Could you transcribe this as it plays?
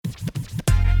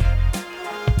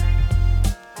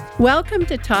Welcome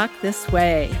to Talk This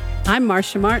Way. I'm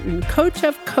Marcia Martin, coach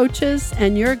of coaches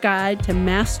and your guide to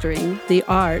mastering the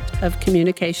art of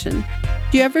communication.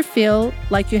 Do you ever feel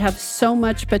like you have so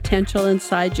much potential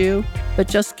inside you, but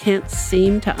just can't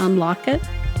seem to unlock it?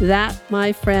 That,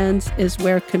 my friends, is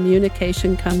where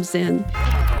communication comes in.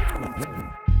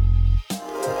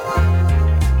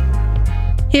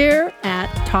 Here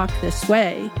at Talk This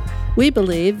Way, we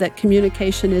believe that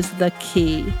communication is the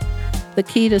key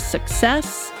to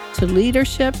success, to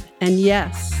leadership, and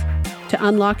yes, to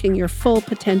unlocking your full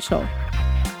potential.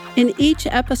 In each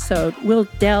episode, we'll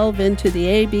delve into the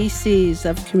ABCs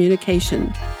of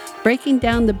communication, breaking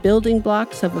down the building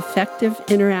blocks of effective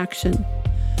interaction.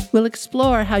 We'll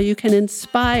explore how you can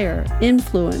inspire,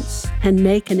 influence, and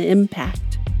make an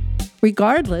impact,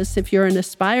 regardless if you're an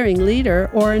aspiring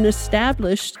leader or an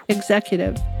established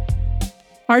executive.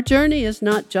 Our journey is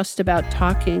not just about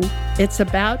talking, it's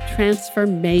about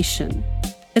transformation.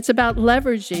 It's about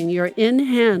leveraging your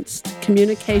enhanced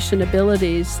communication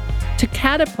abilities to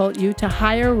catapult you to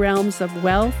higher realms of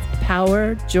wealth,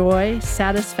 power, joy,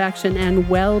 satisfaction, and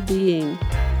well-being.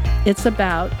 It's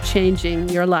about changing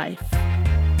your life.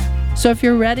 So if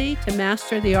you're ready to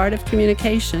master the art of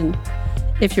communication,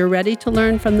 if you're ready to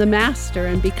learn from the master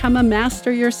and become a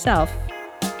master yourself,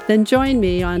 then join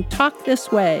me on Talk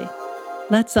This Way.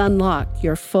 Let's unlock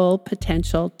your full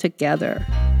potential together.